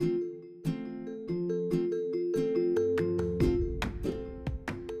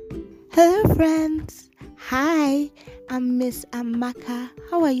Hello, friends. Hi, I'm Miss Amaka.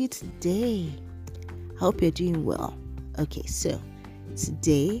 How are you today? I hope you're doing well. Okay, so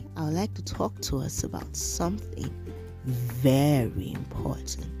today I would like to talk to us about something very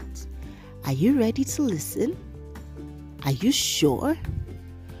important. Are you ready to listen? Are you sure?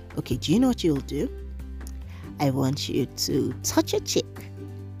 Okay, do you know what you'll do? I want you to touch your cheek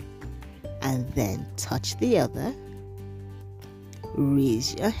and then touch the other.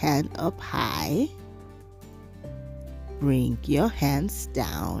 Raise your hand up high. Bring your hands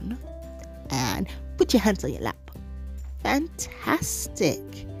down and put your hands on your lap. Fantastic.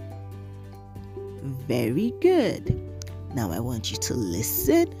 Very good. Now I want you to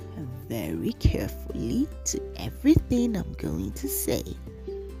listen very carefully to everything I'm going to say.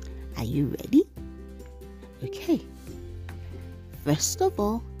 Are you ready? Okay. First of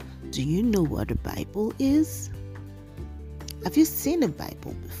all, do you know what a Bible is? Have you seen a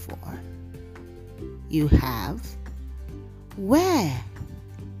Bible before? You have? Where?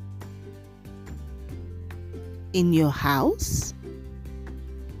 In your house?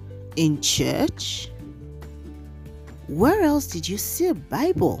 In church? Where else did you see a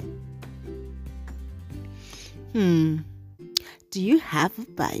Bible? Do you have a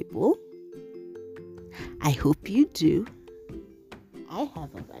Bible? I hope you do. I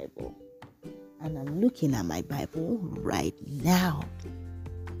have a Bible. And I'm looking at my Bible right now.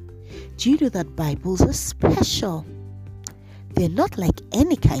 Do you know that Bibles are special? They're not like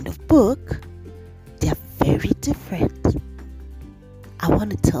any kind of book. They're very different. I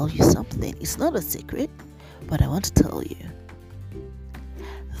want to tell you something. It's not a secret, but I want to tell you.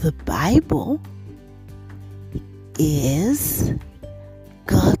 The Bible is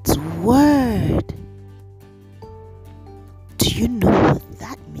God's Word. Do you know what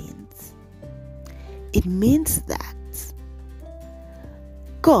that means? It means that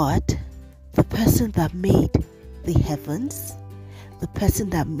God, the person that made the heavens, the person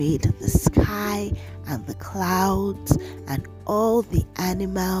that made the sky and the clouds and all the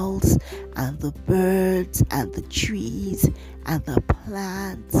animals and the birds and the trees and the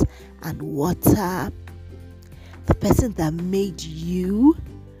plants and water, the person that made you,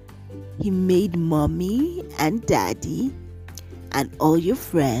 he made mommy and daddy and all your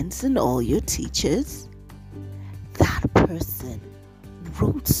friends and all your teachers. That person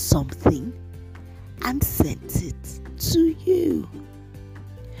wrote something and sent it to you.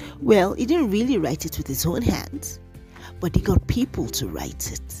 Well, he didn't really write it with his own hands, but he got people to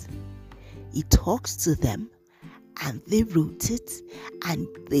write it. He talked to them and they wrote it and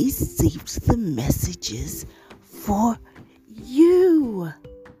they saved the messages for you.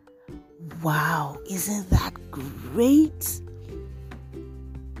 Wow, isn't that great?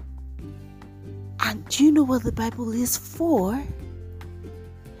 And do you know what the Bible is for?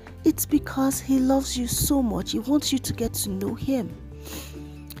 It's because he loves you so much. He wants you to get to know him.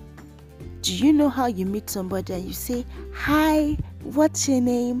 Do you know how you meet somebody and you say, "Hi, what's your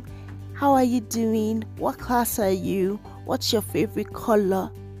name? How are you doing? What class are you? What's your favorite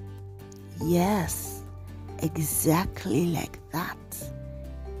color?" Yes, exactly like that.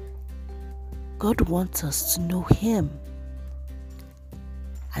 God wants us to know him.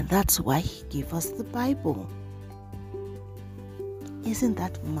 And that's why he gave us the Bible. Isn't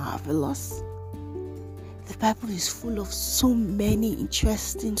that marvelous? The Bible is full of so many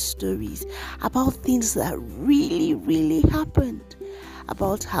interesting stories about things that really, really happened.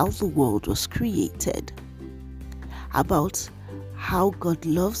 About how the world was created. About how God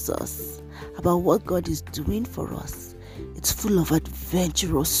loves us. About what God is doing for us. It's full of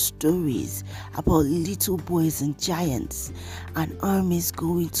adventurous stories about little boys and giants and armies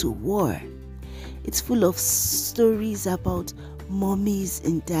going to war. It's full of stories about mommies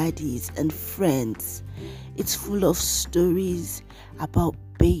and daddies and friends. It's full of stories about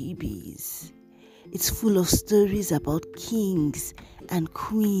babies. It's full of stories about kings and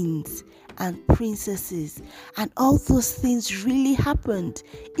queens and princesses, and all those things really happened.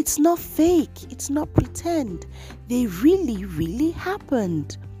 It's not fake, it's not pretend. They really, really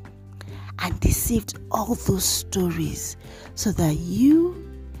happened. And they saved all those stories so that you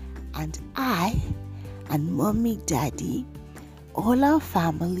and I and mommy, daddy, all our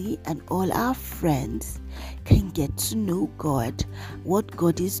family and all our friends can get to know God, what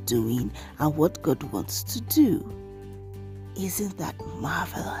God is doing and what God wants to do. Isn't that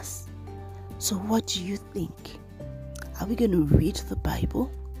marvelous? So what do you think? Are we going to read the Bible?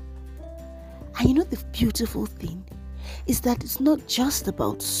 And you know the beautiful thing is that it's not just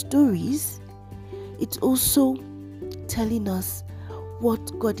about stories. It's also telling us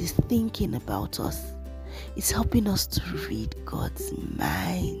what God is thinking about us. It's helping us to read God's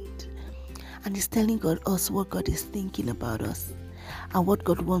mind. And it's telling us what God is thinking about us, and what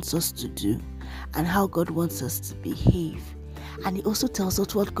God wants us to do, and how God wants us to behave. And it also tells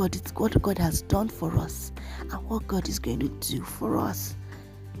us what God has done for us, and what God is going to do for us.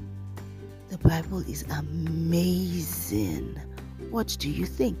 The Bible is amazing. What do you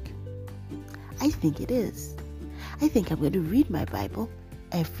think? I think it is. I think I'm going to read my Bible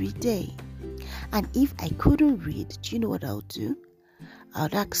every day. And if I couldn't read, do you know what I'll do?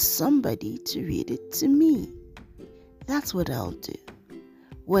 I'll ask somebody to read it to me. That's what I'll do.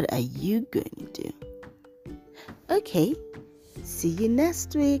 What are you going to do? Okay, see you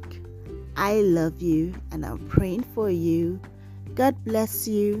next week. I love you and I'm praying for you. God bless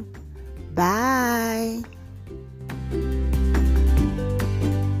you. Bye.